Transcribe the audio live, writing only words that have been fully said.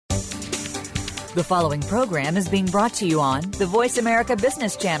The following program is being brought to you on the Voice America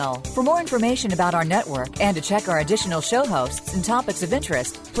Business Channel. For more information about our network and to check our additional show hosts and topics of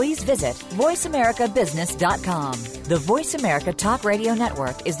interest, please visit voiceamericabusiness.com. The Voice America Talk Radio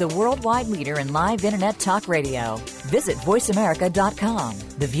Network is the worldwide leader in live Internet talk radio. Visit voiceamerica.com.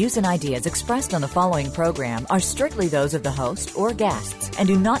 The views and ideas expressed on the following program are strictly those of the host or guests and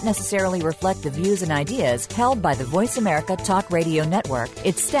do not necessarily reflect the views and ideas held by the Voice America Talk Radio Network,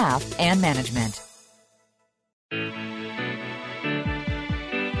 its staff, and management.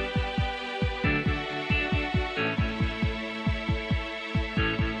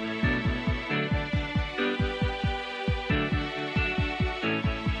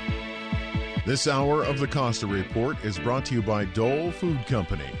 This hour of the Costa Report is brought to you by Dole Food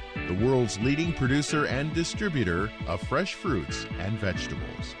Company, the world's leading producer and distributor of fresh fruits and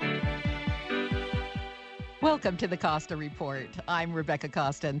vegetables. Welcome to the Costa Report. I'm Rebecca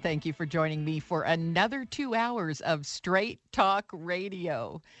Costa, and thank you for joining me for another 2 hours of straight talk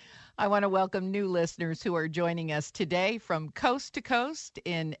radio. I want to welcome new listeners who are joining us today from coast to coast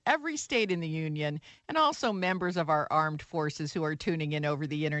in every state in the Union, and also members of our armed forces who are tuning in over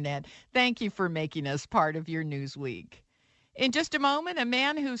the internet. Thank you for making us part of your news week. In just a moment, a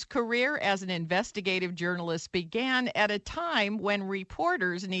man whose career as an investigative journalist began at a time when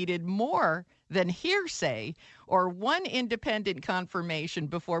reporters needed more than hearsay or one independent confirmation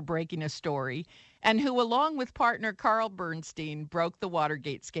before breaking a story, and who, along with partner Carl Bernstein, broke the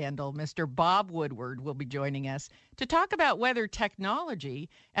Watergate scandal. Mr. Bob Woodward will be joining us to talk about whether technology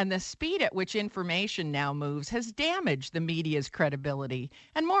and the speed at which information now moves has damaged the media's credibility,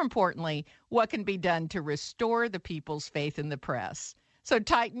 and more importantly, what can be done to restore the people's faith in the press. So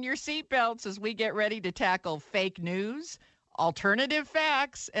tighten your seatbelts as we get ready to tackle fake news, alternative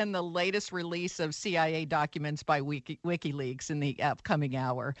facts, and the latest release of CIA documents by WikiLeaks in the upcoming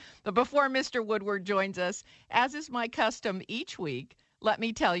hour. But before Mr. Woodward joins us, as is my custom each week, let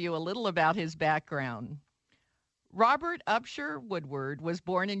me tell you a little about his background. Robert Upshur Woodward was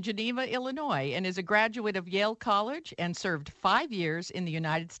born in Geneva, Illinois, and is a graduate of Yale College and served 5 years in the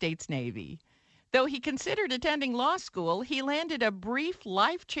United States Navy. Though he considered attending law school, he landed a brief,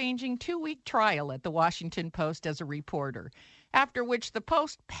 life-changing 2-week trial at the Washington Post as a reporter, after which the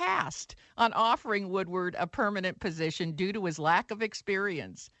Post passed on offering Woodward a permanent position due to his lack of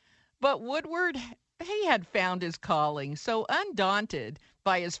experience. But Woodward, he had found his calling, so undaunted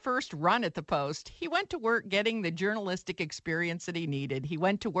by his first run at the Post, he went to work getting the journalistic experience that he needed. He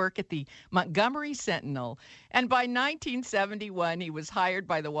went to work at the Montgomery Sentinel, and by 1971, he was hired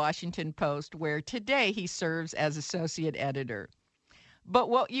by the Washington Post, where today he serves as associate editor.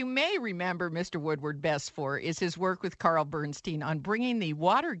 But what you may remember Mr. Woodward best for is his work with Carl Bernstein on bringing the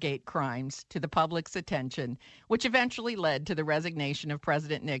Watergate crimes to the public's attention, which eventually led to the resignation of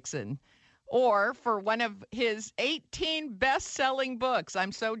President Nixon. Or for one of his 18 best-selling books.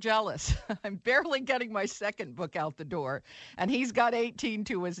 I'm so jealous. I'm barely getting my second book out the door, and he's got 18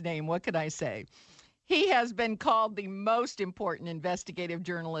 to his name. What can I say? He has been called the most important investigative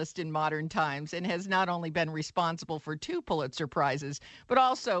journalist in modern times and has not only been responsible for 2 Pulitzer Prizes, but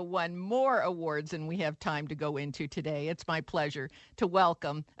also won more awards than we have time to go into today. It's my pleasure to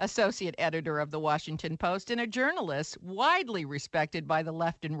welcome associate editor of the Washington Post and a journalist widely respected by the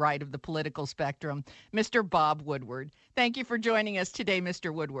left and right of the political spectrum, Mr. Bob Woodward. Thank you for joining us today,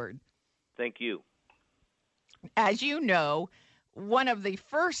 Mr. Woodward. Thank you. As you know, one of the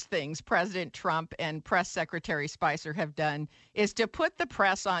first things President Trump and Press Secretary Spicer have done is to put the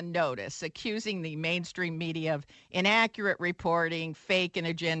press on notice, accusing the mainstream media of inaccurate reporting, fake and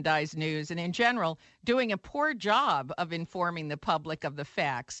agendized news, and in general, doing a poor job of informing the public of the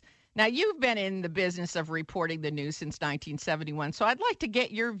facts. Now, you've been in the business of reporting the news since 1971, so I'd like to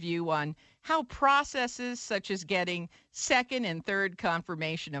get your view on how processes such as getting second and third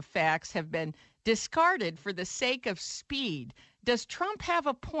confirmation of facts have been discarded for the sake of speed. Does Trump have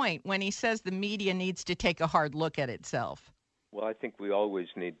a point when he says the media needs to take a hard look at itself? Well, I think we always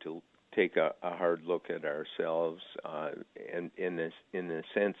need to take a hard look at ourselves, and in a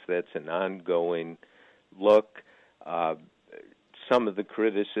sense, that's an ongoing look. Some of the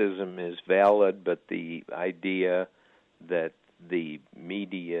criticism is valid, but the idea that the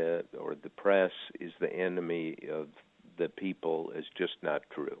media or the press is the enemy of the people is just not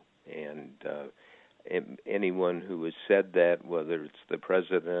true. And anyone who has said that, whether it's the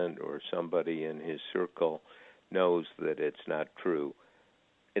president or somebody in his circle, knows that it's not true.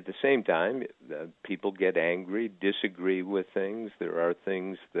 At the same time, people get angry, disagree with things. There are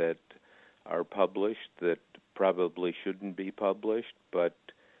things that are published that probably shouldn't be published, but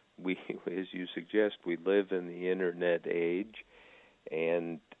we, as you suggest, we live in the Internet age,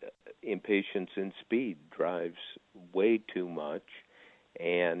 and impatience and speed drives way too much,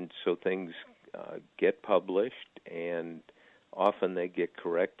 and so things get published, and often they get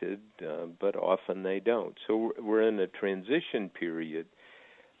corrected, but often they don't. So we're in a transition period,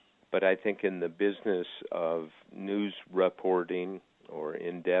 but I think in the business of news reporting or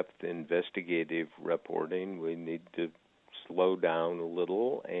in-depth investigative reporting, we need to slow down a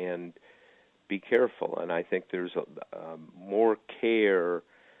little and be careful. And I think there's more care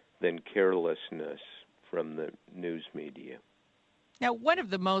than carelessness from the news media. Now, one of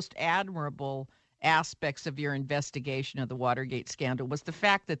the most admirable aspects of your investigation of the Watergate scandal was the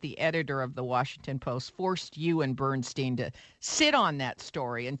fact that the editor of the Washington Post forced you and Bernstein to sit on that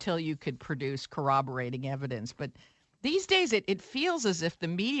story until you could produce corroborating evidence. But these days, it feels as if the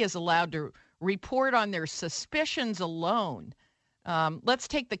media is allowed to report on their suspicions alone. Let's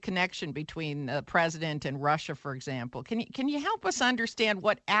take the connection between the president and Russia, for example. Can you help us understand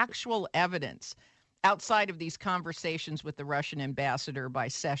what actual evidence, outside of these conversations with the Russian ambassador by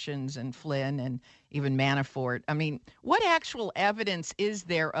Sessions and Flynn and even Manafort, I mean, what actual evidence is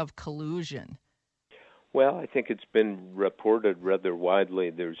there of collusion? Well, I think it's been reported rather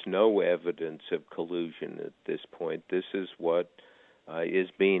widely. There's no evidence of collusion at this point. This is what is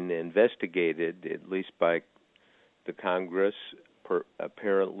being investigated, at least by the Congress,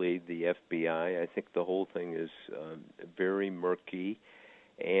 apparently the FBI. I think the whole thing is very murky,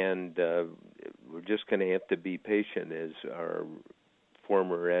 and we're just going to have to be patient, as our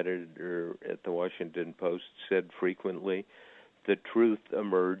former editor at the Washington Post said frequently. The truth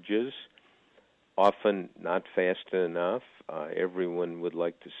emerges, often not fast enough. Everyone would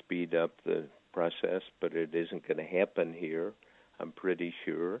like to speed up the process, but it isn't going to happen here, I'm pretty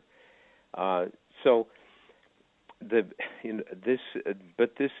sure. But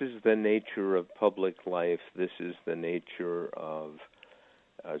this is the nature of public life. This is the nature of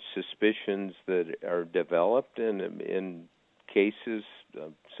suspicions that are developed, and in cases,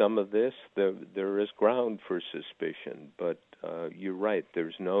 some of this, there is ground for suspicion. But you're right,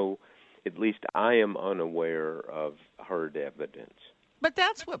 there's no, at least I am unaware of hard evidence. But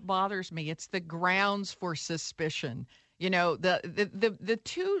that's what bothers me. It's the grounds for suspicion. You know, the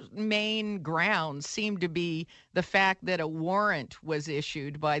two main grounds seem to be the fact that a warrant was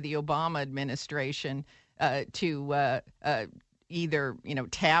issued by the Obama administration to either,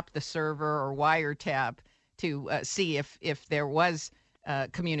 tap the server or wiretap to see if there was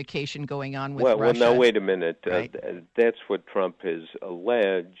communication going on with Russia. Well, now, wait a minute. Right? That's what Trump has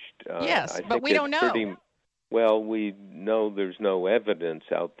alleged. Yes, but we don't know. Well, we know there's no evidence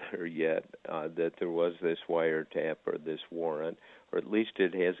out there yet that there was this wiretap or this warrant, or at least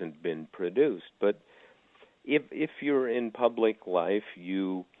it hasn't been produced. But if you're in public life,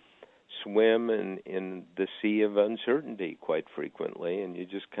 you swim in the sea of uncertainty quite frequently, and you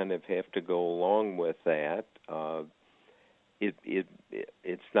just kind of have to go along with that.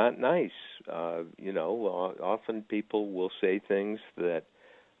 It's not nice. Often people will say things that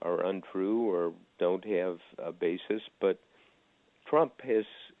are untrue or don't have a basis, but Trump has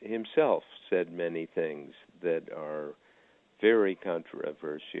himself said many things that are very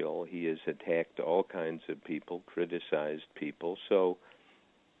controversial. He has attacked all kinds of people, criticized people, so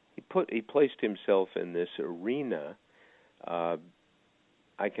he placed himself in this arena. I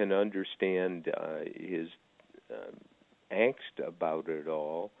can understand his angst about it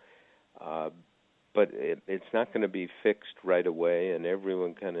all, but it's not going to be fixed right away, and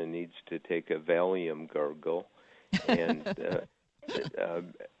everyone kind of needs to take a Valium gargle and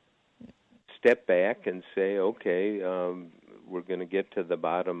step back and say, okay, we're going to get to the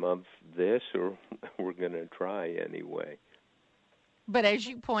bottom of this, or we're going to try anyway. But as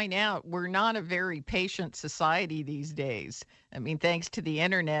you point out, we're not a very patient society these days. I mean, thanks to the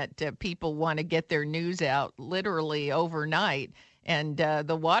internet, people want to get their news out literally overnight. And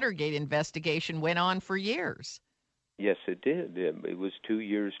the Watergate investigation went on for years. Yes, it did. It was 2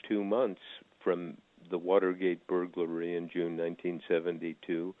 years, 2 months from the Watergate burglary in June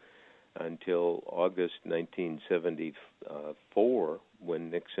 1972 until August 1974, when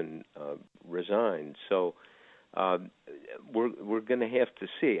Nixon resigned. So we're going to have to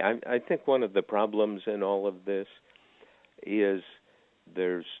see. I think one of the problems in all of this is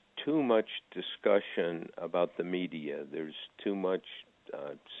there's too much discussion about the media. There's too much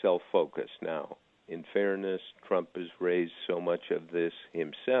self-focus now. In fairness, Trump has raised so much of this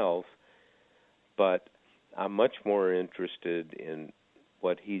himself, but I'm much more interested in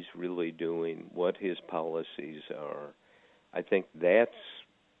what he's really doing, what his policies are. I think that's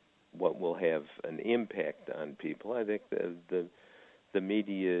what will have an impact on people. I think the the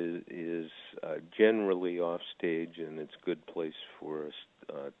media is generally off stage, and it's a good place for us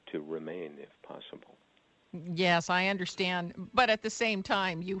to remain if possible. Yes, I understand. But at the same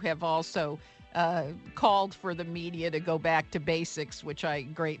time, you have also called for the media to go back to basics, which I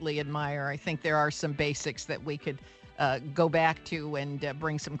greatly admire. I think there are some basics that we could go back to and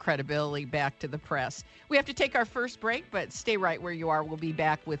bring some credibility back to the press. We have to take our first break, but stay right where you are. We'll be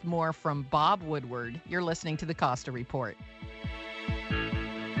back with more from Bob Woodward. You're listening to the Costa Report.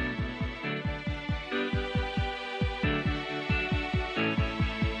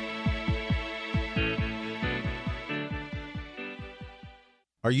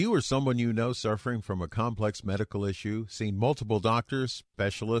 Are you or someone you know suffering from a complex medical issue, seen multiple doctors,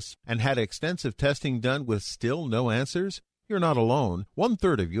 specialists, and had extensive testing done with still no answers? You're not alone.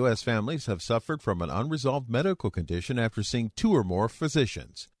 1/3 of U.S. families have suffered from an unresolved medical condition after seeing 2 or more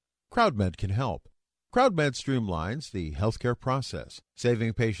physicians. CrowdMed can help. CrowdMed streamlines the healthcare process,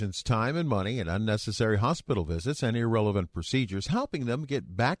 saving patients time and money in unnecessary hospital visits and irrelevant procedures, helping them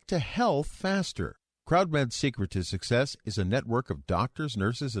get back to health faster. CrowdMed's secret to success is a network of doctors,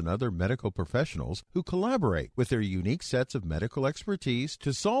 nurses, and other medical professionals who collaborate with their unique sets of medical expertise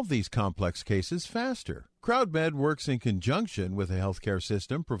to solve these complex cases faster. CrowdMed works in conjunction with the healthcare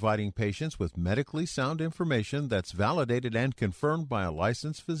system, providing patients with medically sound information that's validated and confirmed by a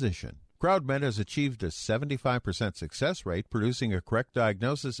licensed physician. CrowdMed has achieved a 75% success rate, producing a correct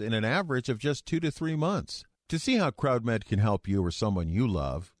diagnosis in an average of just 2 to 3 months. To see how CrowdMed can help you or someone you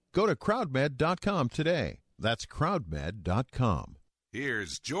love, go to crowdmed.com today. That's crowdmed.com.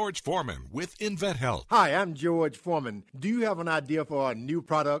 Here's George Foreman with InventHelp. Hi, I'm George Foreman. Do you have an idea for a new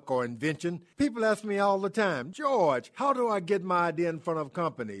product or invention? People ask me all the time, George, how do I get my idea in front of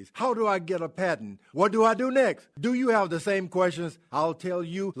companies? How do I get a patent? What do I do next? Do you have the same questions? I'll tell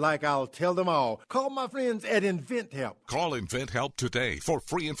you like I'll tell them all. Call my friends at InventHelp. Call InventHelp today for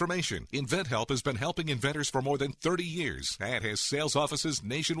free information. InventHelp has been helping inventors for more than 30 years and has sales offices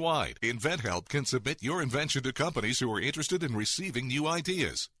nationwide. InventHelp can submit your invention to companies who are interested in receiving new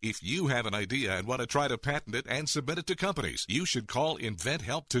ideas. If you have an idea and want to try to patent it and submit it to companies, you should call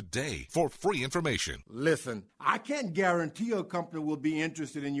InventHelp today for free information. Listen, I can't guarantee a company will be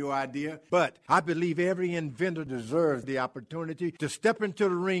interested in your idea, but I believe every inventor deserves the opportunity to step into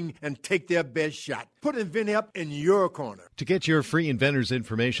the ring and take their best shot. Put InventHelp in your corner. To get your free inventor's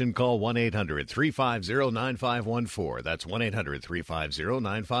information, call 1-800-350-9514. That's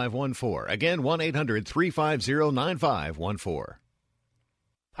 1-800-350-9514. Again, 1-800-350-9514.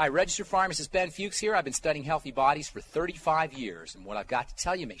 Hi, registered pharmacist Ben Fuchs here. I've been studying healthy bodies for 35 years, and what I've got to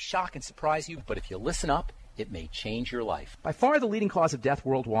tell you may shock and surprise you, but if you listen up, it may change your life. By far, the leading cause of death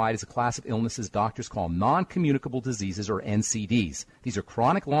worldwide is a class of illnesses doctors call non-communicable diseases, or NCDs. These are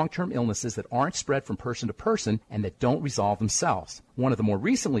chronic long-term illnesses that aren't spread from person to person and that don't resolve themselves. One of the more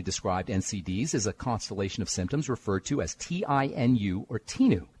recently described NCDs is a constellation of symptoms referred to as TINU or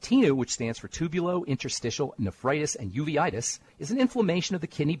TINU. TINU, which stands for tubulo-interstitial nephritis and uveitis, is an inflammation of the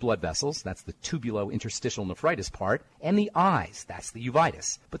kidney blood vessels, that's the tubulo-interstitial nephritis part, and the eyes, that's the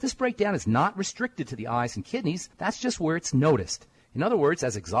uveitis. But this breakdown is not restricted to the eyes and kidneys, that's just where it's noticed. In other words,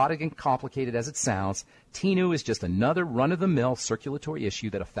 as exotic and complicated as it sounds, TINU is just another run-of-the-mill circulatory issue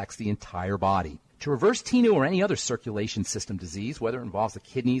that affects the entire body. To reverse TINU or any other circulation system disease, whether it involves the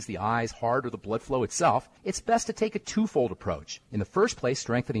kidneys, the eyes, heart, or the blood flow itself, it's best to take a twofold approach. In the first place,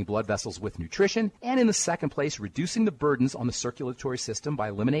 strengthening blood vessels with nutrition, and in the second place, reducing the burdens on the circulatory system by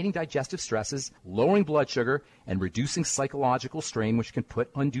eliminating digestive stresses, lowering blood sugar, and reducing psychological strain, which can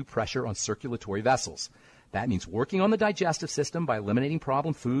put undue pressure on circulatory vessels. That means working on the digestive system by eliminating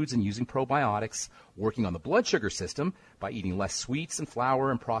problem foods and using probiotics, working on the blood sugar system by eating less sweets and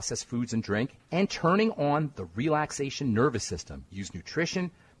flour and processed foods and drink, and turning on the relaxation nervous system. Use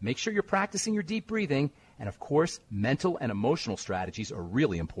nutrition, make sure you're practicing your deep breathing, and of course, mental and emotional strategies are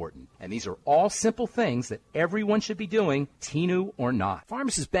really important. And these are all simple things that everyone should be doing, TINU or not.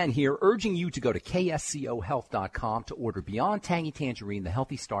 Pharmacist Ben here, urging you to go to kscohealth.com to order Beyond Tangy Tangerine, the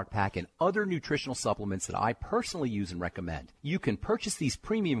Healthy Start Pack, and other nutritional supplements that I personally use and recommend. You can purchase these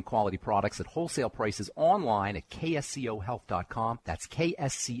premium quality products at wholesale prices online at kscohealth.com. That's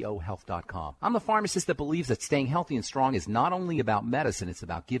kscohealth.com. I'm the pharmacist that believes that staying healthy and strong is not only about medicine, it's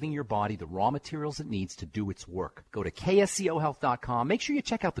about giving your body the raw materials it needs to do its work. Go to kscohealth.com. Make sure you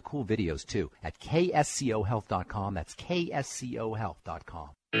check out the cool videos too at kscohealth.com. That's kscohealth.com.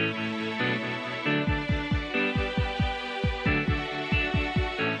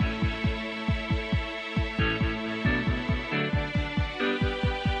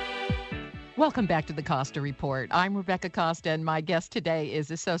 Welcome back to the Costa Report. I'm Rebecca Costa, and my guest today is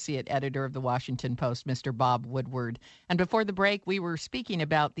Associate Editor of the Washington Post, Mr. Bob Woodward. And before the break, we were speaking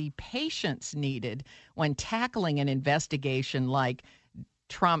about the patience needed when tackling an investigation like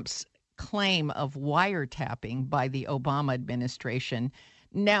Trump's claim of wiretapping by the Obama administration.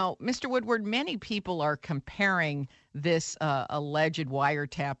 Now, Mr. Woodward, many people are comparing this alleged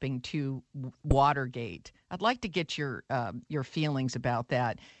wiretapping to Watergate. I'd like to get your feelings about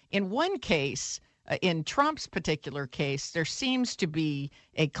that. In one case, in Trump's particular case, there seems to be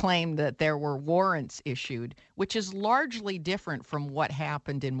a claim that there were warrants issued, which is largely different from what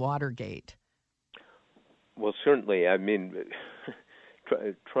happened in Watergate. Well, certainly. I mean,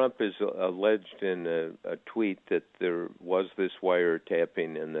 Trump is alleged in a tweet that there was this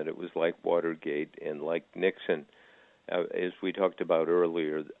wiretapping and that it was like Watergate and like Nixon. As we talked about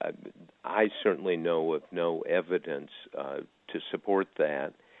earlier, I certainly know of no evidence to support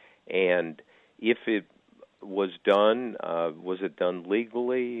that. And if it was done, was it done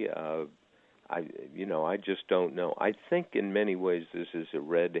legally? I just don't know. I think in many ways this is a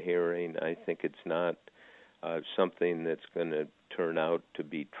red herring. I think it's not something that's going to turn out to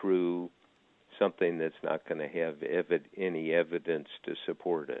be true, something that's not going to have any evidence to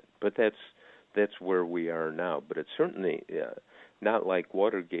support it. But that's where we are now. But it's certainly not like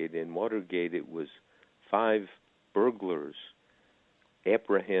Watergate. In Watergate, it was 5 burglars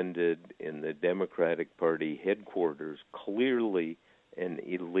apprehended in the Democratic Party headquarters, clearly an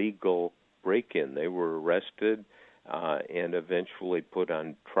illegal break-in. They were arrested and eventually put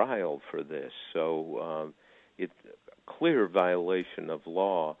on trial for this. So it's a clear violation of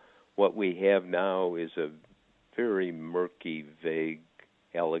law. What we have now is a very murky, vague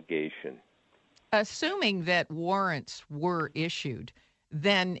allegation. Assuming that warrants were issued,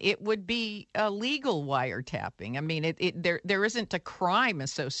 then it would be a legal wiretapping. I mean, there isn't a crime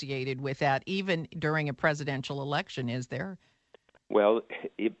associated with that, even during a presidential election, is there? Well,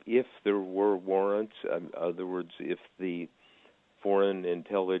 if there were warrants, in other words, if the Foreign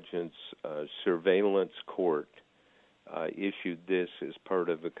Intelligence Surveillance Court issued this as part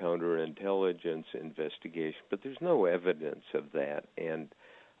of a counterintelligence investigation, but there's no evidence of that. And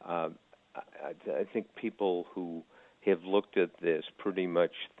I think people who have looked at this pretty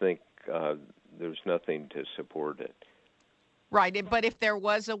much think there's nothing to support it. Right, but if there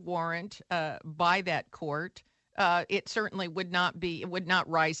was a warrant by that court, it certainly would not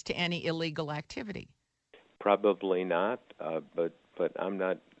rise to any illegal activity. Probably not, but I'm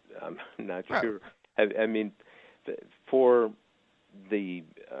not sure. I mean, for the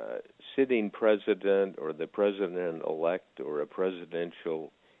sitting president or the president-elect or a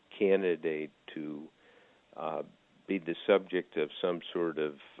presidential candidate to be the subject of some sort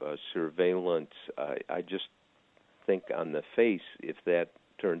of surveillance, I just think on the face, if that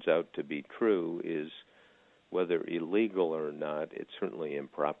turns out to be true, is whether illegal or not, it's certainly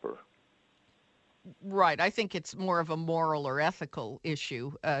improper. Right. I think it's more of a moral or ethical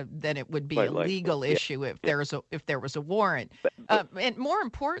issue than it would be a legal issue if there was a warrant. And more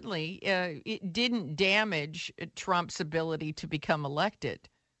importantly, it didn't damage Trump's ability to become elected.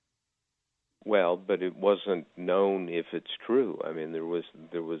 Well, but it wasn't known if it's true. I mean, there was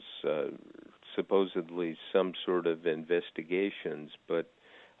supposedly some sort of investigations, but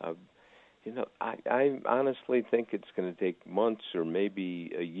I honestly think it's going to take months or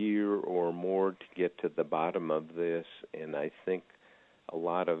maybe a year or more to get to the bottom of this, and I think a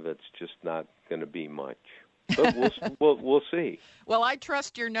lot of it's just not going to be much. But we'll see. Well, I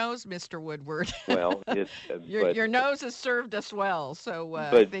trust your nose, Mr. Woodward. Well, your nose has served us well, so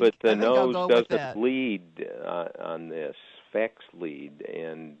but the nose doesn't lead on this. Facts lead,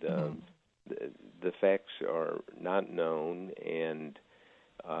 and the facts are not known, and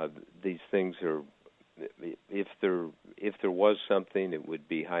these things are. If there was something, it would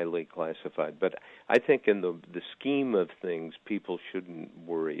be highly classified. But I think in the scheme of things, people shouldn't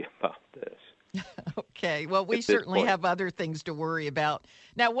worry about this. Okay. Well, we certainly have other things to worry about.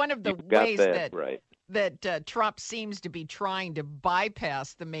 Now, one of the ways that Trump seems to be trying to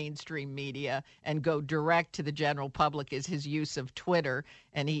bypass the mainstream media and go direct to the general public is his use of Twitter.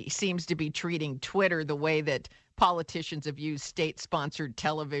 And he seems to be treating Twitter the way that politicians have used state-sponsored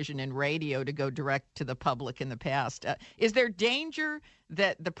television and radio to go direct to the public in the past. Is there danger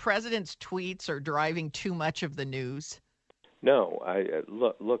that the president's tweets are driving too much of the news? No,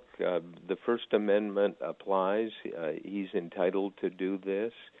 look. The First Amendment applies. He's entitled to do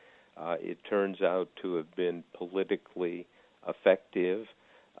this. It turns out to have been politically effective.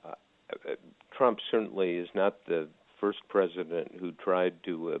 Trump certainly is not the first president who tried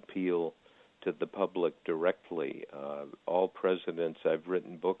to appeal to the public directly. All presidents I've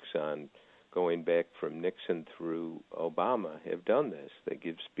written books on going back from Nixon through Obama, have done this. They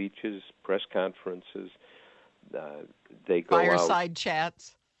give speeches, press conferences. They go fireside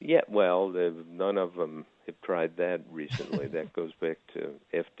chats. Yeah, well, none of them have tried that recently. That goes back to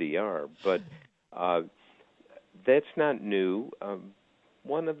FDR. But that's not new.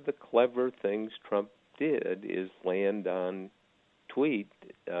 One of the clever things Trump did is land on tweets,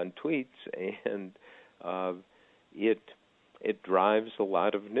 and it drives a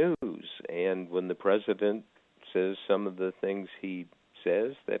lot of news. And when the president says some of the things he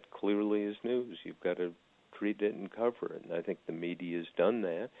says, that clearly is news. You've got to treat it and cover it. And I think the media has done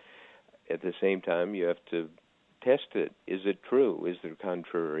that. At the same time, you have to test it. Is it true? Is there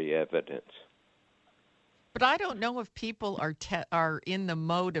contrary evidence? But I don't know if people are in the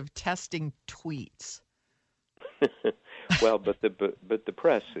mode of testing tweets. Well, but the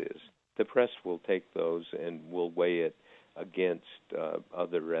press is. The press will take those and will weigh it against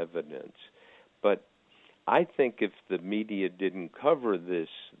other evidence. But I think if the media didn't cover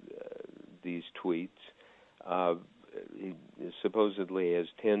these tweets, he supposedly has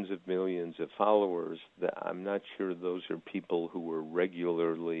tens of millions of followers. I'm not sure those are people who are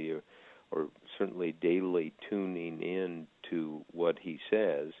regularly or certainly daily tuning in to what he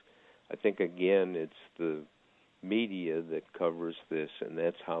says. I think, again, it's the media that covers this, and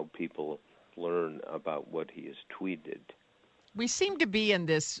that's how people learn about what he has tweeted. We seem to be in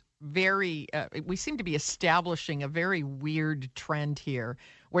this we seem to be establishing a very weird trend here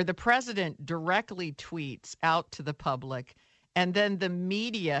where the president directly tweets out to the public and then the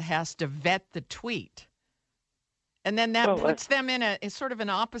media has to vet the tweet. And then that puts them in a sort of an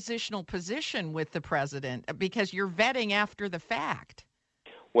oppositional position with the president because you're vetting after the fact.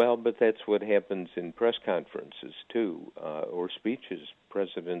 Well, but that's what happens in press conferences, too, or speeches.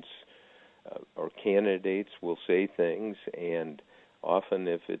 Presidents or candidates will say things, and often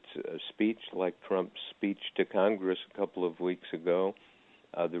if it's a speech like Trump's speech to Congress a couple of weeks ago,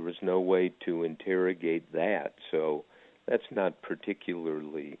 there was no way to interrogate that. So that's not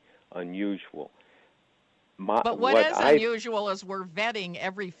particularly unusual. But what is unusual is we're vetting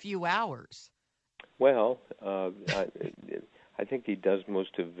every few hours. Well, I think he does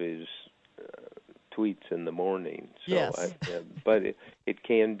most of his tweets in the morning. So yes. But it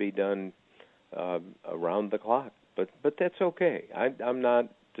can be done around the clock. But that's okay. I'm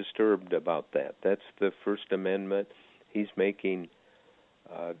not disturbed about that. That's the First Amendment. He's making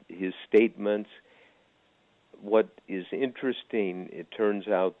his statements. What is interesting, it turns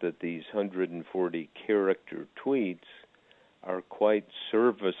out that these 140-character tweets are quite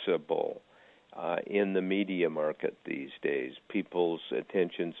serviceable in the media market these days. People's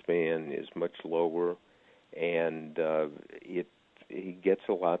attention span is much lower, and he gets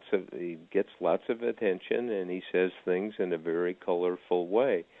lots of attention, and he says things in a very colorful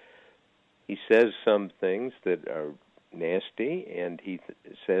way. He says some things that are nasty, and he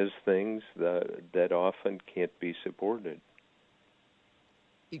says things that often can't be supported.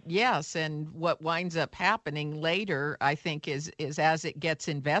 Yes, and what winds up happening later, I think, is as it gets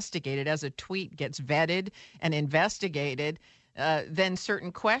investigated, as a tweet gets vetted and investigated, then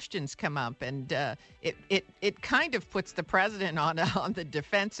certain questions come up, and it kind of puts the president on the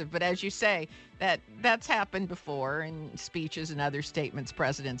defensive. But as you say, that's happened before in speeches and other statements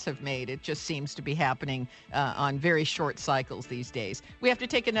presidents have made. It just seems to be happening on very short cycles these days. We have to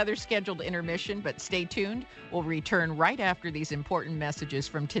take another scheduled intermission, but stay tuned. We'll return right after these important messages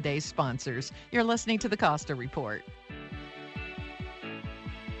from today's sponsors. You're listening to the Costa Report.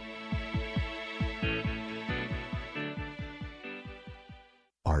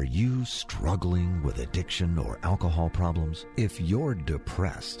 Are you struggling with addiction or alcohol problems? If you're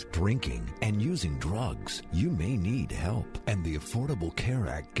depressed, drinking, and using drugs, you may need help. And the Affordable Care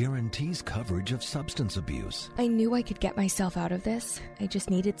Act guarantees coverage of substance abuse. I knew I could get myself out of this. I just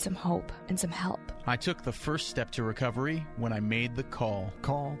needed some hope and some help. I took the first step to recovery when I made the call.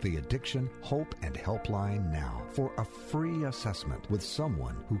 Call the Addiction, Hope, and Helpline now for a free assessment with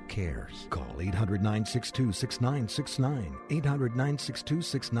someone who cares. Call 800-962-6969.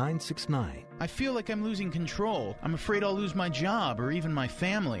 800-962-6969. I feel like I'm losing control. I'm afraid I'll lose my job or even my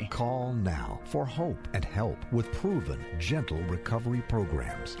family. Call now for hope and help with proven, gentle recovery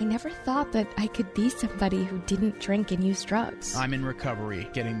programs. I never thought that I could be somebody who didn't drink and use drugs. I'm in recovery,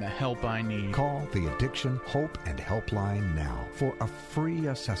 getting the help I need. Call the Addiction, Hope, and Helpline now for a free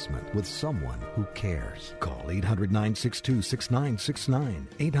assessment with someone who cares. Call 800-962-6969.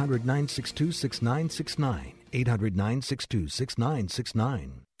 800-962-6969.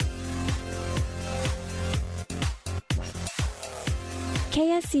 800-962-6969.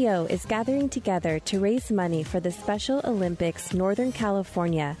 KSCO is gathering together to raise money for the Special Olympics Northern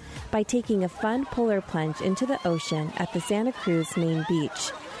California by taking a fun polar plunge into the ocean at the Santa Cruz main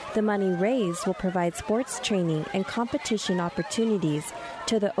beach. The money raised will provide sports training and competition opportunities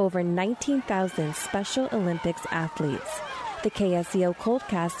to the over 19,000 Special Olympics athletes. The KSCO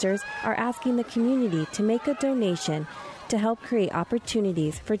Coldcasters are asking the community to make a donation to help create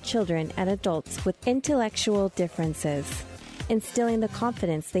opportunities for children and adults with intellectual differences, instilling the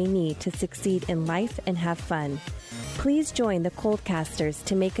confidence they need to succeed in life and have fun. Please join the Coldcasters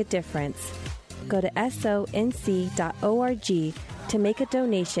to make a difference. Go to sonc.org to make a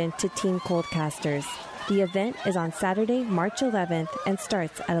donation to Team Coldcasters. The event is on Saturday, March 11th and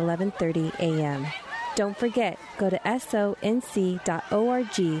starts at 11:30 a.m. Don't forget, go to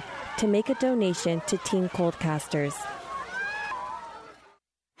sonc.org to make a donation to Team Coldcasters.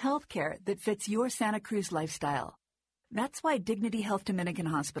 Healthcare that fits your Santa Cruz lifestyle. That's why Dignity Health Dominican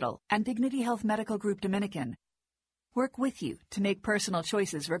Hospital and Dignity Health Medical Group Dominican work with you to make personal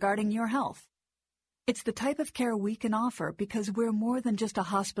choices regarding your health. It's the type of care we can offer because we're more than just a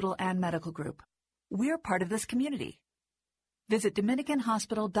hospital and medical group. We're part of this community. Visit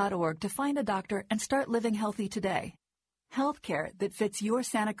DominicanHospital.org to find a doctor and start living healthy today. Healthcare that fits your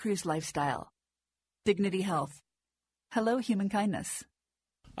Santa Cruz lifestyle. Dignity Health. Hello, human kindness.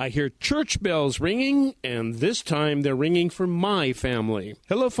 I hear church bells ringing, and this time they're ringing for my family.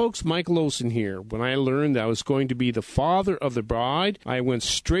 Hello, folks. Michael Olson here. When I learned I was going to be the father of the bride, I went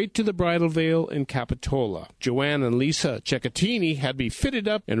straight to the bridal veil in Capitola. Joanne and Lisa Ceccatini had me fitted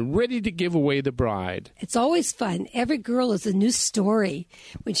up and ready to give away the bride. It's always fun. Every girl is a new story.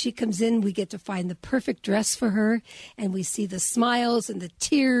 When she comes in, we get to find the perfect dress for her, and we see the smiles and the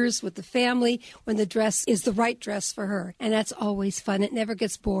tears with the family when the dress is the right dress for her. And that's always fun. It never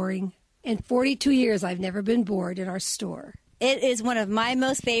gets boring. In 42 years, I've never been bored at our store. It is one of my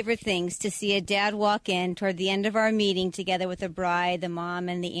most favorite things to see a dad walk in toward the end of our meeting together with the bride, the mom,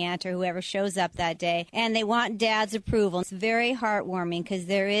 and the aunt, or whoever shows up that day, and they want dad's approval. It's very heartwarming because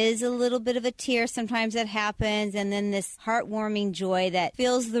there is a little bit of a tear sometimes that happens, and then this heartwarming joy that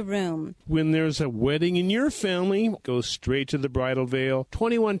fills the room. When there's a wedding in your family, go straight to the bridal veil,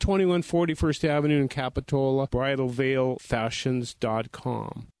 2121 41st Avenue in Capitola,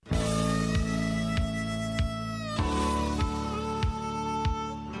 bridalveilfashions.com.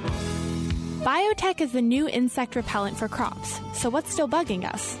 Biotech is the new insect repellent for crops. So what's still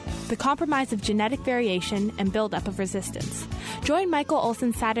bugging us? The compromise of genetic variation and buildup of resistance. Join Michael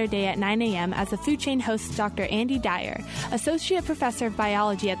Olson Saturday at 9 a.m. as the Food Chain hosts Dr. Andy Dyer, Associate Professor of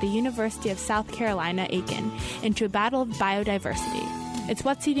Biology at the University of South Carolina, Aiken, into a battle of biodiversity. It's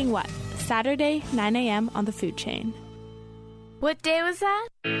What's Eating What, Saturday, 9 a.m. on the Food Chain. What day was that?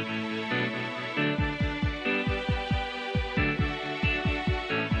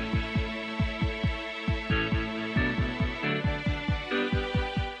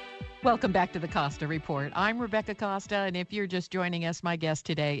 Welcome back to the Costa Report. I'm Rebecca Costa, and if you're just joining us, my guest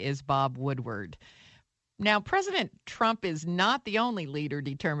today is Bob Woodward. Now, President Trump is not the only leader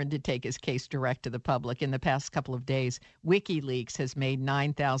determined to take his case direct to the public. In the past couple of days, WikiLeaks has made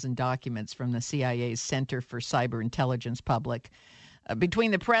 9,000 documents from the CIA's Center for Cyber Intelligence public. Between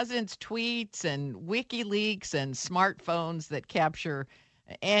the president's tweets and WikiLeaks and smartphones that capture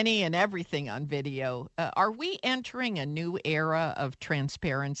any and everything on video, are we entering a new era of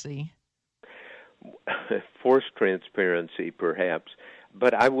transparency? Forced transparency, perhaps,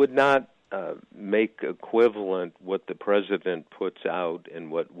 but I would not make equivalent what the president puts out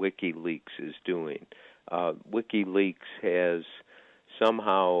and what WikiLeaks is doing. WikiLeaks has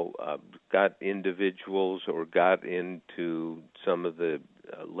somehow got individuals or got into some of the,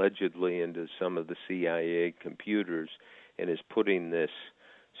 allegedly into some of the CIA computers and is putting this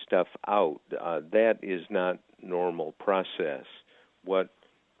stuff out. That is not normal process. When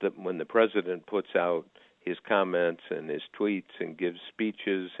the president puts out his comments and his tweets and gives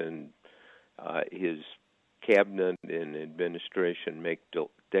speeches and his cabinet and administration make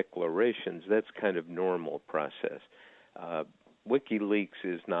declarations, that's kind of normal process. WikiLeaks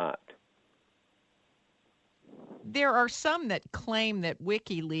is not. There are some that claim that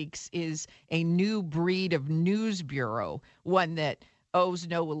WikiLeaks is a new breed of news bureau, one that owes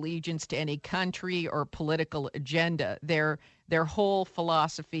no allegiance to any country or political agenda. Their whole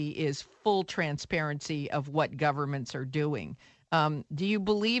philosophy is full transparency of what governments are doing. Do you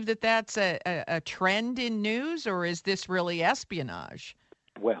believe that that's a trend in news, or is this really espionage?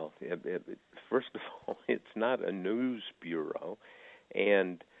 Well, first of all, it's not a news bureau,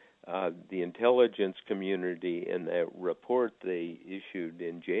 and the intelligence community in that report they issued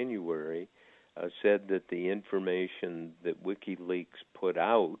in January said that the information that WikiLeaks put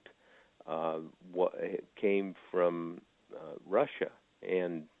out came from Russia,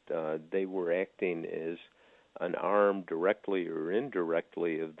 and they were acting as an arm directly or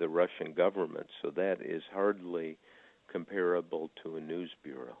indirectly of the Russian government. So that is hardly comparable to a news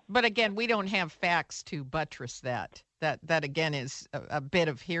bureau. But again, we don't have facts to buttress that. That again is a bit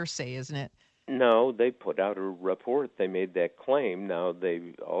of hearsay, isn't it? No, they put out a report. They made that claim. Now,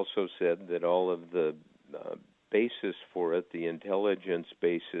 they also said that all of the basis for it, the intelligence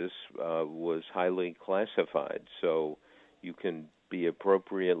basis, was highly classified. So you can be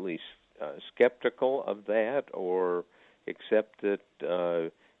appropriately skeptical of that or accept it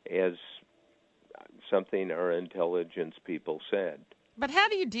as something our intelligence people said. But how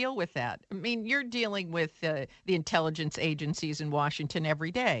do you deal with that? I mean, you're dealing with the intelligence agencies in Washington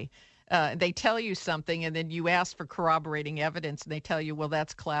every day. They tell you something, and then you ask for corroborating evidence, and they tell you, well,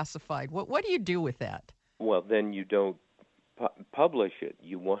 that's classified. What do you do with that? Well, then you don't publish it.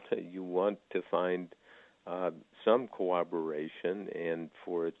 You want to find some corroboration and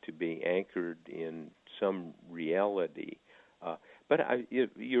for it to be anchored in some reality. But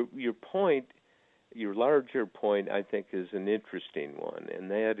your point, your larger point, I think, is an interesting one, and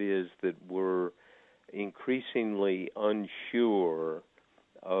that is that we're increasingly unsure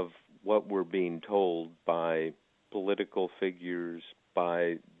of what we're being told by political figures,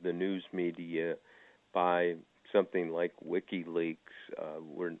 by the news media, by something like WikiLeaks.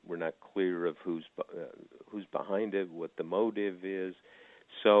 We're not clear of who's behind it, what the motive is.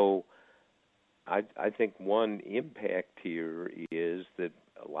 So I think one impact here is that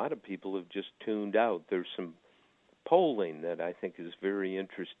a lot of people have just tuned out. There's some polling that I think is very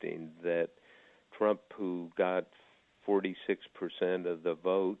interesting, that Trump, who got 46% of the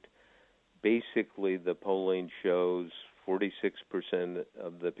vote, basically the polling shows 46%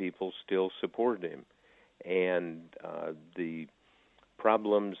 of the people still support him. And the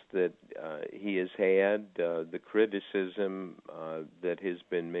problems that he has had, the criticism that has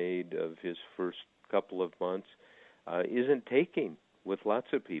been made of his first couple of months, isn't taking with lots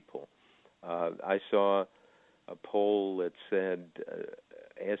of people. I saw a poll that said,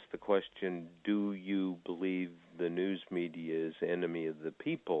 asked the question, do you believe the news media is enemy of the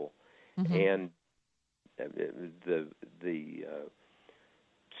people? Mm-hmm. And the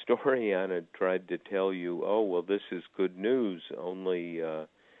story on it tried to tell you, oh, well, this is good news. Only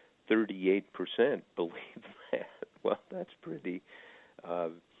 38% believe that. Well, that's pretty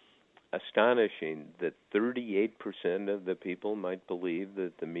astonishing that 38% of the people might believe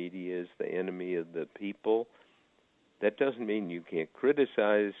that the media is the enemy of the people. That doesn't mean you can't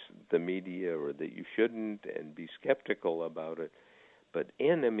criticize the media or that you shouldn't and be skeptical about it. But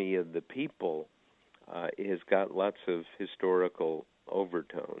enemy of the people has got lots of historical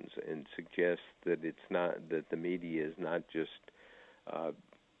overtones and suggests that it's not, that the media is not just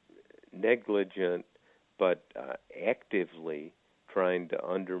negligent, but actively trying to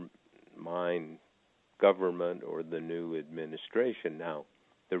undermine government or the new administration. Now,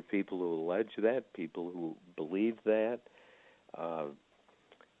 there are people who allege that, people who believe that.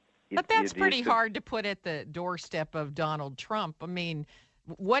 But that's pretty hard to put at the doorstep of Donald Trump. I mean,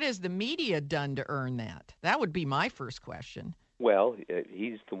 what has the media done to earn that? That would be my first question. Well,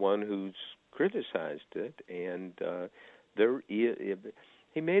 he's the one who's criticized it, and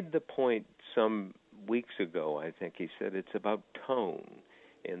he made the point some weeks ago, I think. He said it's about tone,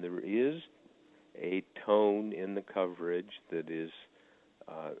 and there is a tone in the coverage that is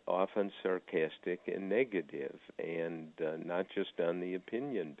often sarcastic and negative, and not just on the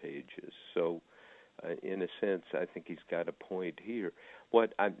opinion pages. So, in a sense, I think he's got a point here.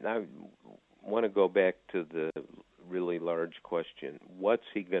 What I want to go back to the really large question: what's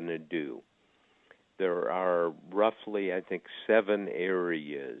he going to do? There are roughly, I think, 7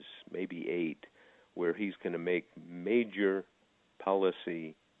 areas, maybe 8, where he's going to make major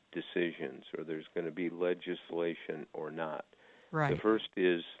policy decisions, or there's going to be legislation or not. Right. The first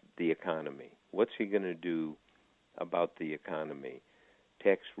is the economy. What's he going to do about the economy?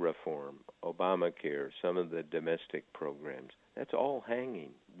 Tax reform, Obamacare, some of the domestic programs. That's all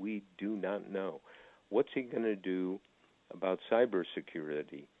hanging. We do not know. What's he going to do about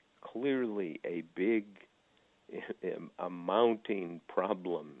cybersecurity? Clearly a big, a mounting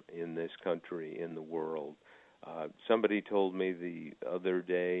problem in this country, in the world. Somebody told me the other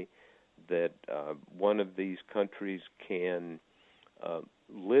day that one of these countries can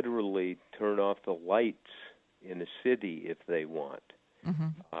literally turn off the lights in a city if they want.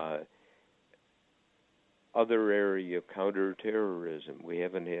 Mm-hmm. Other area, counterterrorism. We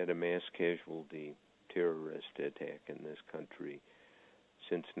haven't had a mass casualty terrorist attack in this country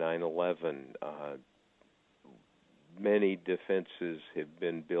since 9/11. Many defenses have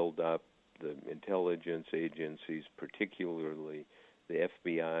been built up. The intelligence agencies, particularly the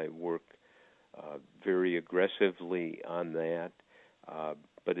FBI, work very aggressively on that.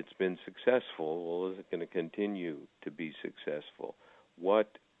 But it's been successful. Well, is it going to continue to be successful?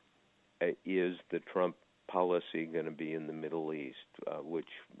 What is the Trump policy going to be in the Middle East, which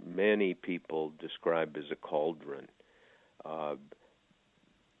many people describe as a cauldron?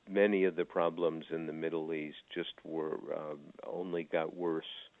 Many of the problems in the Middle East just were only got worse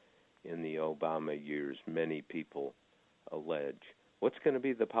in the Obama years, many people allege. What's going to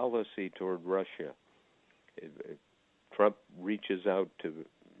be the policy toward Russia? Trump reaches out to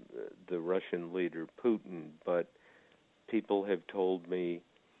the Russian leader, Putin, but people have told me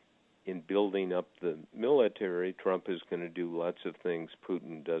in building up the military, Trump is going to do lots of things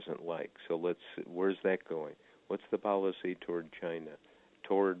Putin doesn't like. So where's that going? What's the policy toward China?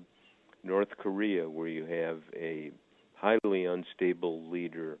 Toward North Korea, where you have a highly unstable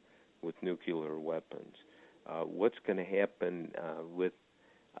leader with nuclear weapons? What's going to happen with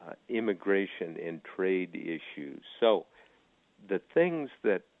immigration and trade issues? So the things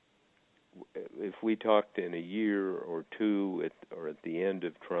that, if we talked in a year or two or at the end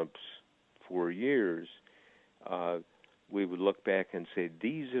of Trump's 4 years, we would look back and say,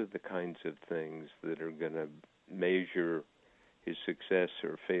 these are the kinds of things that are going to measure his success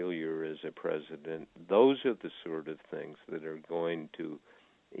or failure as a president. Those are the sort of things that are going to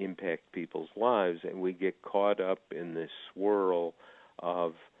impact people's lives, and we get caught up in this swirl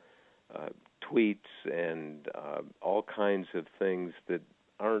of tweets and all kinds of things that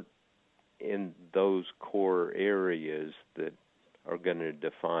aren't in those core areas that are going to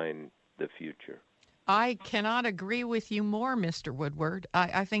define the future. I cannot agree with you more, Mr. Woodward.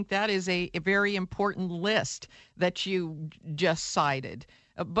 I think that is a very important list that you just cited.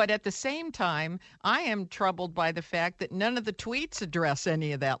 But at the same time, I am troubled by the fact that none of the tweets address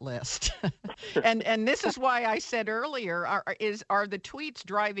any of that list. and this is why I said earlier, are the tweets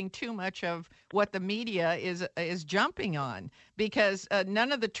driving too much of what the media is jumping on? Because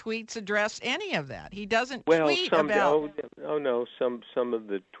none of the tweets address any of that. He doesn't tweet about... Some of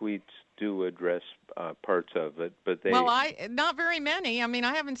the tweets do address parts of it, but they... Well, not very many. I mean,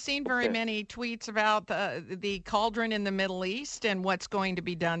 I haven't seen very many tweets about the cauldron in the Middle East and what's going to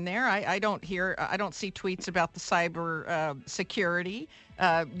be done there. I don't see tweets about the cyber security.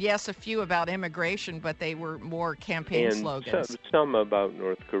 Yes, a few about immigration, but they were more campaign slogans. Some about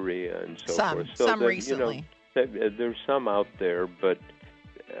North Korea and so forth. Some recently. There's some out there, but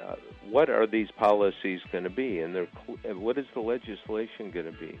what are these policies going to be, and what is the legislation going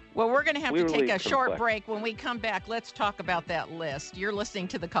to be? Well, we're going to have to take a short break. When we come back, let's talk about that list. You're listening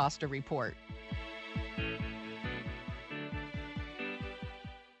to the Costa Report.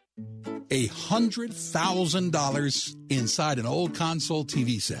 $100,000 inside an old console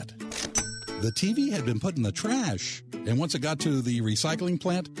TV set. The TV had been put in the trash, and once it got to the recycling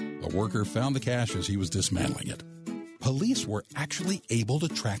plant, a worker found the cash as he was dismantling it. Police were actually able to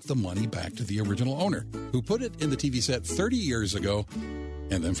track the money back to the original owner, who put it in the TV set 30 years ago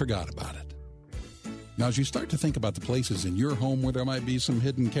and then forgot about it. Now, as you start to think about the places in your home where there might be some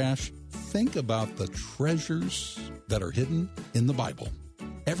hidden cash, think about the treasures that are hidden in the Bible.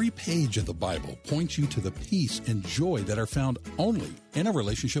 Every page of the Bible points you to the peace and joy that are found only in a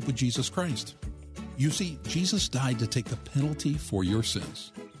relationship with Jesus Christ. You see, Jesus died to take the penalty for your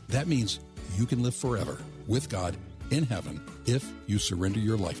sins. That means you can live forever with God in heaven if you surrender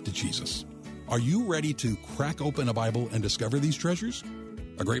your life to Jesus. Are you ready to crack open a Bible and discover these treasures?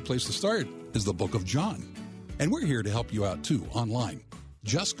 A great place to start is the book of John. And we're here to help you out too online.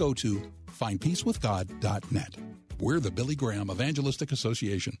 Just go to findpeacewithgod.net. We're the Billy Graham Evangelistic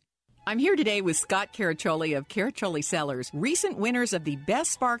Association. I'm here today with Scott Caraccioli of Caraccioli Cellars, recent winners of the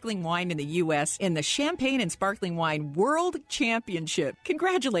best sparkling wine in the U.S. in the Champagne and Sparkling Wine World Championship.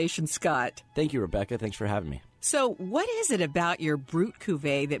 Congratulations, Scott. Thank you, Rebecca. Thanks for having me. So what is it about your Brut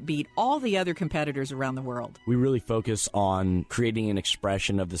Cuvée that beat all the other competitors around the world? We really focus on creating an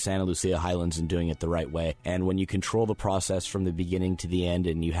expression of the Santa Lucia Highlands and doing it the right way. And when you control the process from the beginning to the end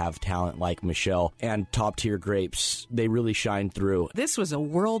and you have talent like Michelle and top-tier grapes, they really shine through. This was a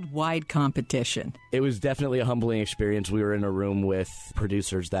worldwide competition. It was definitely a humbling experience. We were in a room with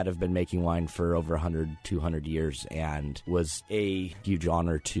producers that have been making wine for over 100, 200 years, and was a huge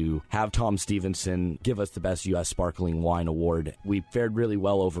honor to have Tom Stevenson give us the best U.S. Sparkling Wine Award. We fared really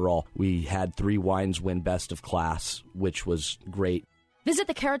well overall. We had 3 wines win Best of Class, which was great. Visit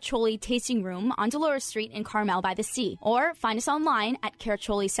the Caraccioli Tasting Room on Dolores Street in Carmel by the Sea, or find us online at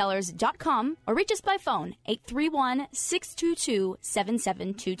caraccioliCellars.com, or reach us by phone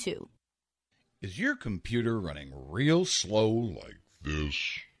 831-622-7722. Is your computer running real slow like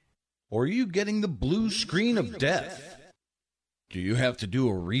this? Or are you getting the blue screen of death? Do you have to do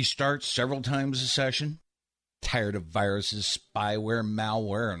a restart several times a session? Tired of viruses, spyware,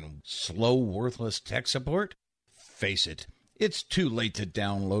 malware, and slow, worthless tech support? Face it, it's too late to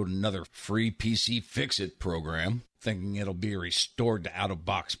download another free PC Fix-It program, thinking it'll be restored to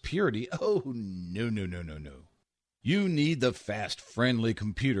out-of-box purity. Oh, no. You need the fast, friendly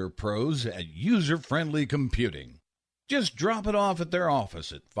computer pros at User Friendly Computing. Just drop it off at their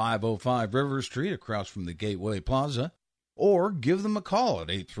office at 505 River Street across from the Gateway Plaza, or give them a call at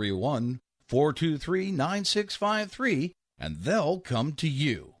 831-423-9653, and they'll come to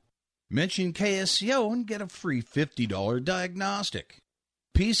you. Mention KSCO and get a free $50 diagnostic.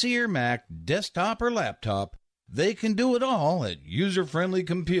 PC or Mac, desktop or laptop, they can do it all at User Friendly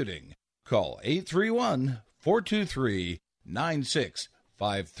Computing. Call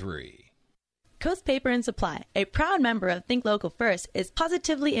 831-423-9653. Coast Paper and Supply, a proud member of Think Local First, is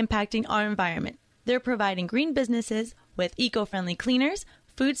positively impacting our environment. They're providing green businesses with eco-friendly cleaners,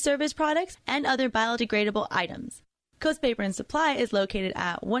 food service products, and other biodegradable items. Coast Paper and Supply is located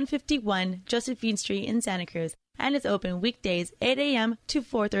at 151 Josephine Street in Santa Cruz and is open weekdays 8 a.m. to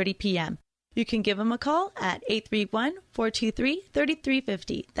 4:30 p.m. You can give them a call at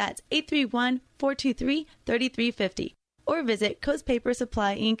 831-423-3350. That's 831-423-3350. Or visit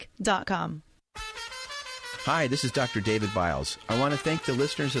coastpapersupplyinc.com. Hi, this is Dr. David Biles. I want to thank the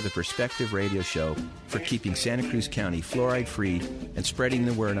listeners of the Perspective Radio Show for keeping Santa Cruz County fluoride-free and spreading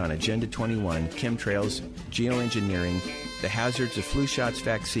the word on Agenda 21, chemtrails, geoengineering, the hazards of flu shots,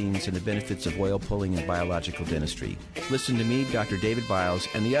 vaccines, and the benefits of oil pulling and biological dentistry. Listen to me, Dr. David Biles,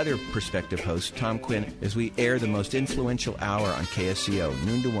 and the other Perspective host, Tom Quinn, as we air the most influential hour on KSCO,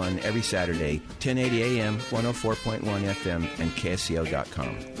 noon to 1 every Saturday, 1080 AM, 104.1 FM, and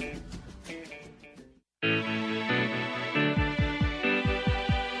KSCO.com.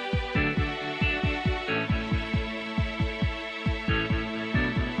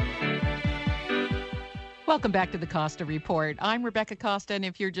 Welcome back to the Costa Report. I'm Rebecca Costa, and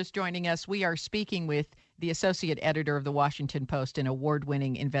if you're just joining us, we are speaking with the associate editor of the Washington Post and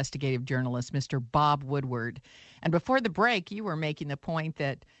award-winning investigative journalist, Mr. Bob Woodward. And before the break, you were making the point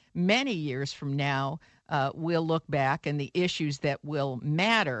that many years from now, we'll look back and the issues that will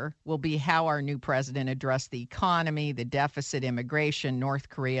matter will be how our new president addressed the economy, the deficit, immigration, North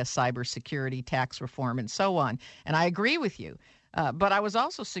Korea, cybersecurity, tax reform, and so on. And I agree with you. But I was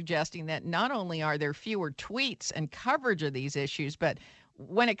also suggesting that not only are there fewer tweets and coverage of these issues, but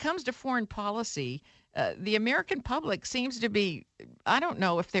when it comes to foreign policy, the American public seems to be, I don't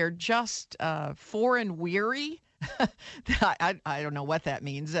know if they're just foreign weary. I don't know what that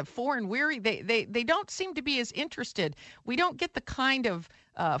means. Foreign weary, they don't seem to be as interested. We don't get the kind of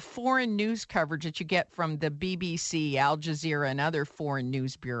foreign news coverage that you get from the BBC, Al Jazeera, and other foreign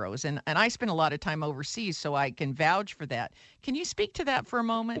news bureaus. And I spend a lot of time overseas, so I can vouch for that. Can you speak to that for a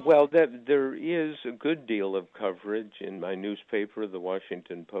moment? Well, there is a good deal of coverage in my newspaper, the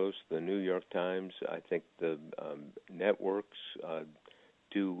Washington Post, the New York Times. I think the networks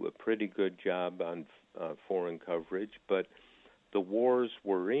do a pretty good job on foreign coverage, but the wars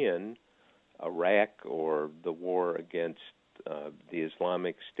we're in, Iraq or the war against the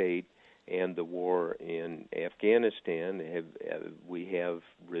Islamic State and the war in Afghanistan, we have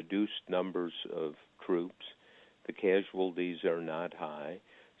reduced numbers of troops. The casualties are not high,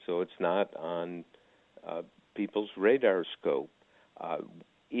 so it's not on people's radar scope.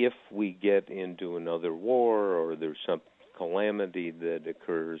 If we get into another war or there's some calamity that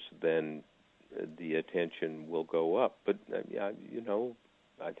occurs, then the attention will go up. But,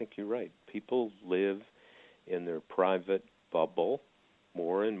 I think you're right. People live in their private bubble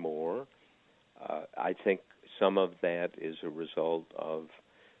more and more. I think some of that is a result of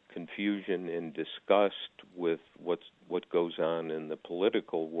confusion and disgust with what goes on in the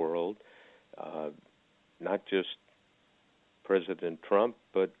political world, not just President Trump,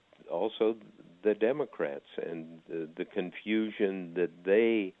 but also the Democrats and the confusion that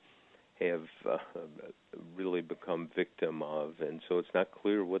they have really become victim of. And so it's not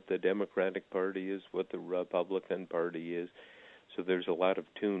clear what the Democratic Party is, what the Republican Party is. So there's a lot of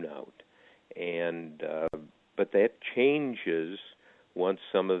tune-out. And but that changes once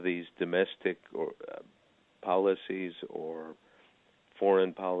some of these domestic or policies or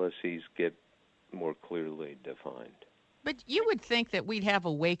foreign policies get more clearly defined. But you would think that we'd have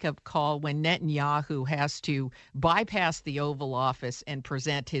a wake-up call when Netanyahu has to bypass the Oval Office and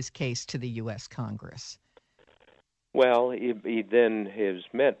present his case to the U.S. Congress. Well, he then has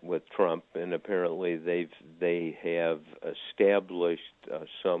met with Trump, and apparently they have established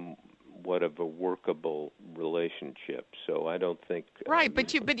somewhat of a workable relationship. So I don't think right.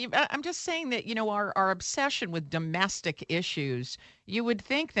 But I'm just saying that our obsession with domestic issues. You would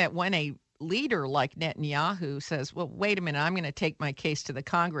think that when a leader like Netanyahu says, well, wait a minute, I'm going to take my case to the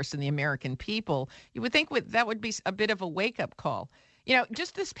Congress and the American people, you would think that would be a bit of a wake-up call.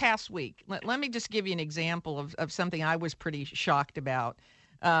 Just this past week, let me just give you an example of something I was pretty shocked about.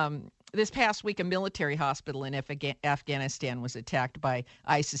 This past week, a military hospital in Afghanistan was attacked by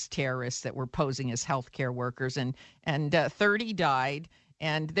ISIS terrorists that were posing as healthcare workers, and 30 died.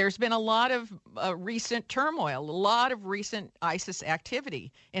 And there's been a lot of recent turmoil, a lot of recent ISIS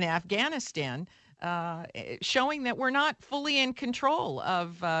activity in Afghanistan, showing that we're not fully in control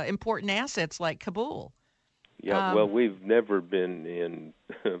of important assets like Kabul. Yeah, well, we've never been in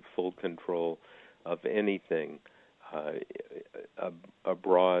full control of anything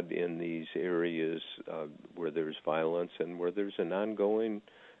abroad in these areas where there's violence and where there's an ongoing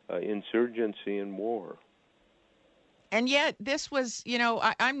insurgency and war. And yet this was,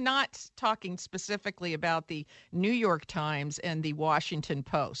 I'm not talking specifically about the New York Times and the Washington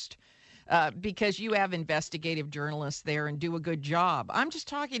Post because you have investigative journalists there and do a good job. I'm just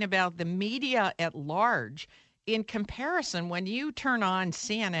talking about the media at large. In comparison, when you turn on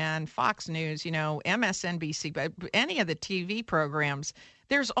CNN, Fox News, MSNBC, but any of the TV programs,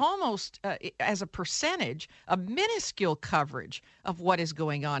 there's almost, as a percentage, a minuscule coverage of what is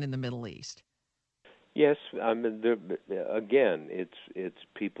going on in the Middle East. Yes, I mean, again, it's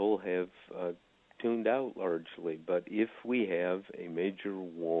people have tuned out largely. But if we have a major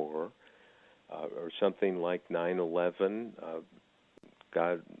war or something like 9/11,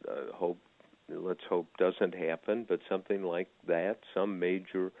 let's hope doesn't happen. But something like that, some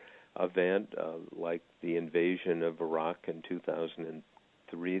major event like the invasion of Iraq in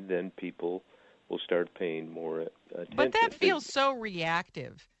 2003, then people will start paying more attention. But that feels so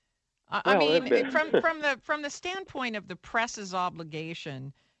reactive. I mean, from the standpoint of the press's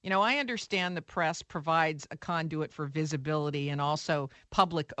obligation, I understand the press provides a conduit for visibility and also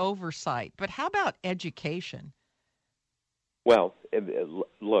public oversight. But how about education? Well,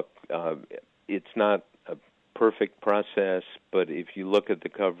 look, it's not a perfect process, but if you look at the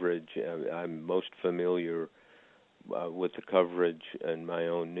coverage, I'm most familiar with the coverage in my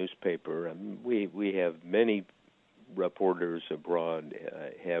own newspaper. We have many reporters abroad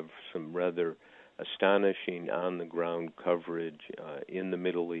have some rather astonishing on-the-ground coverage in the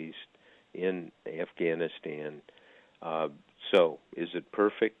Middle East, in Afghanistan. So, is it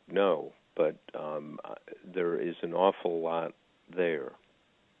perfect? No, but there is an awful lot there.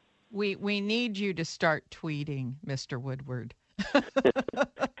 We need you to start tweeting, Mr. Woodward.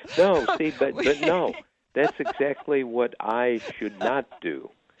 No, see, but no, that's exactly what I should not do.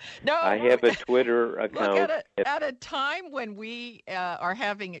 No, I have a Twitter account. Look, at a time when we are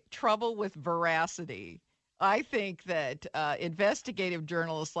having trouble with veracity, I think that investigative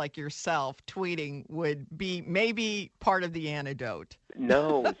journalists like yourself tweeting would be maybe part of the antidote.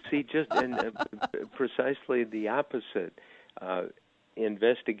 No, see, precisely the opposite.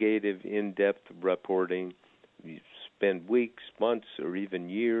 Investigative, in-depth reporting. You spend weeks, months, or even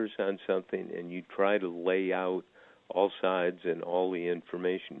years on something, and you try to lay out all sides and all the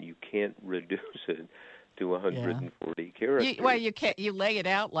information. You can't reduce it to 140 characters. You can't. You lay it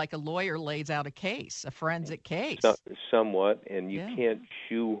out like a lawyer lays out a case, a forensic case. Somewhat, and you can't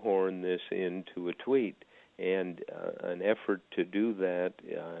shoehorn this into a tweet. And an effort to do that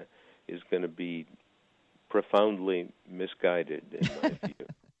is going to be profoundly misguided, in my view.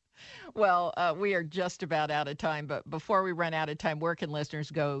 Well, we are just about out of time, but before we run out of time, where can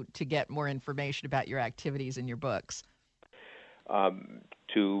listeners go to get more information about your activities and your books?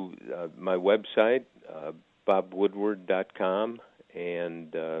 To my website, bobwoodward.com,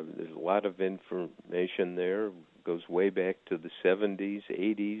 and there's a lot of information there. It goes way back to the 70s,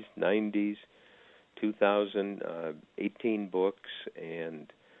 80s, 90s, 2018 books,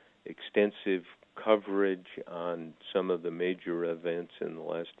 and extensive coverage on some of the major events in the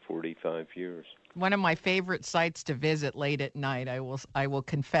last 45 years. One of my favorite sites to visit late at night, I will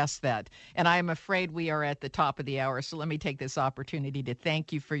confess that. And I am afraid we are at the top of the hour, so let me take this opportunity to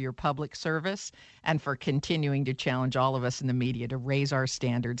thank you for your public service and for continuing to challenge all of us in the media to raise our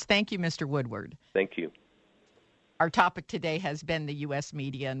standards. Thank you, Mr. Woodward. Thank you. Our topic today has been the U.S.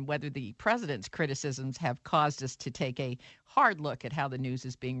 media and whether the president's criticisms have caused us to take a hard look at how the news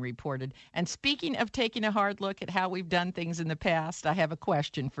is being reported. And speaking of taking a hard look at how we've done things in the past, I have a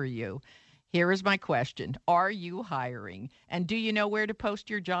question for you. Here is my question. Are you hiring? And do you know where to post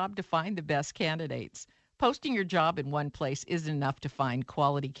your job to find the best candidates? Posting your job in one place isn't enough to find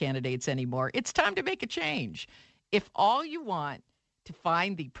quality candidates anymore. It's time to make a change. If all you want to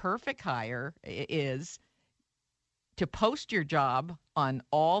find the perfect hire is to post your job on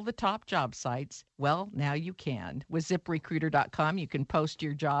all the top job sites, well, now you can. With ZipRecruiter.com, you can post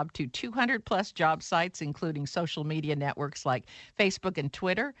your job to 200-plus job sites, including social media networks like Facebook and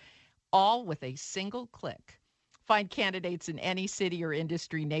Twitter, all with a single click. Find candidates in any city or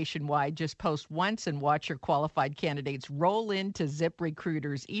industry nationwide. Just post once and watch your qualified candidates roll into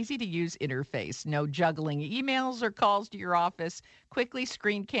ZipRecruiter's easy-to-use interface. No juggling emails or calls to your office. Quickly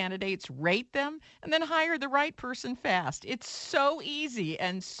screen candidates, rate them, and then hire the right person fast. It's so easy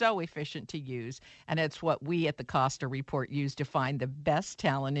and so efficient to use, and it's what we at the Costa Report use to find the best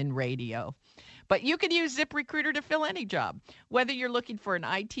talent in radio. But you can use ZipRecruiter to fill any job, whether you're looking for an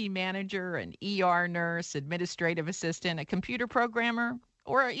IT manager, an ER nurse, administrative assistant, a computer programmer,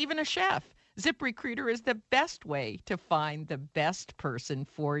 or even a chef. ZipRecruiter is the best way to find the best person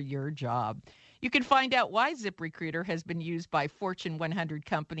for your job. You can find out why ZipRecruiter has been used by Fortune 100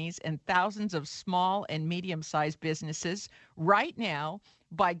 companies and thousands of small and medium-sized businesses right now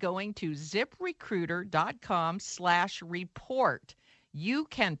by going to ZipRecruiter.com/report. You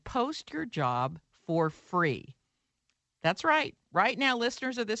can post your job for free. That's right. Right now,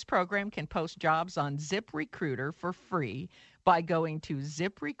 listeners of this program can post jobs on ZipRecruiter for free by going to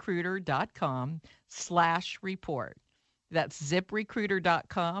ZipRecruiter.com/report. That's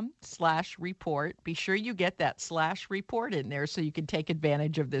ZipRecruiter.com/report. Be sure you get that /report in there so you can take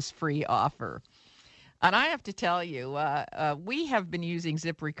advantage of this free offer. And I have to tell you, we have been using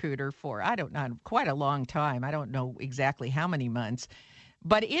ZipRecruiter for, I don't know, quite a long time. I don't know exactly how many months.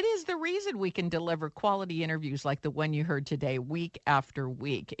 But it is the reason we can deliver quality interviews like the one you heard today, week after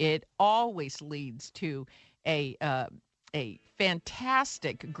week. It always leads to a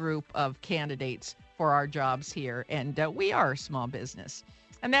fantastic group of candidates for our jobs here. And we are a small business.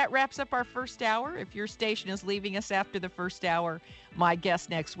 And that wraps up our first hour. If your station is leaving us after the first hour, my guest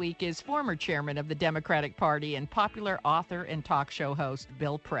next week is former chairman of the Democratic Party and popular author and talk show host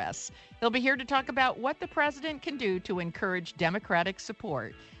Bill Press. He'll be here to talk about what the president can do to encourage Democratic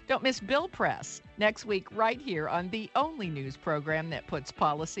support. Don't miss Bill Press next week right here on the only news program that puts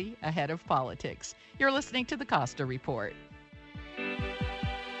policy ahead of politics. You're listening to the Costa Report.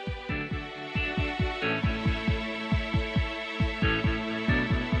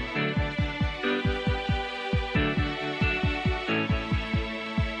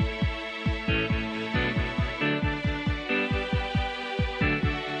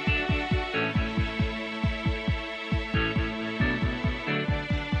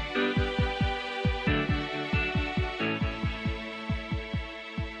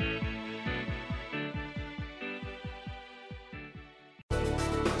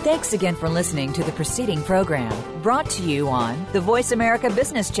 Thanks again for listening to the preceding program, brought to you on the Voice America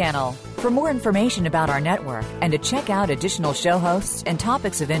Business Channel. For more information about our network and to check out additional show hosts and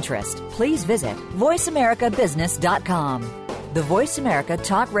topics of interest, please visit voiceamericabusiness.com. The Voice America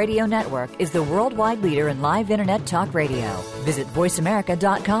Talk Radio Network is the worldwide leader in live Internet talk radio. Visit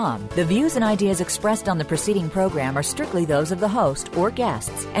voiceamerica.com. The views and ideas expressed on the preceding program are strictly those of the host or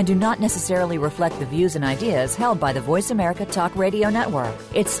guests and do not necessarily reflect the views and ideas held by the Voice America Talk Radio Network,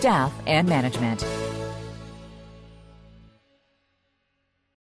 its staff, and management.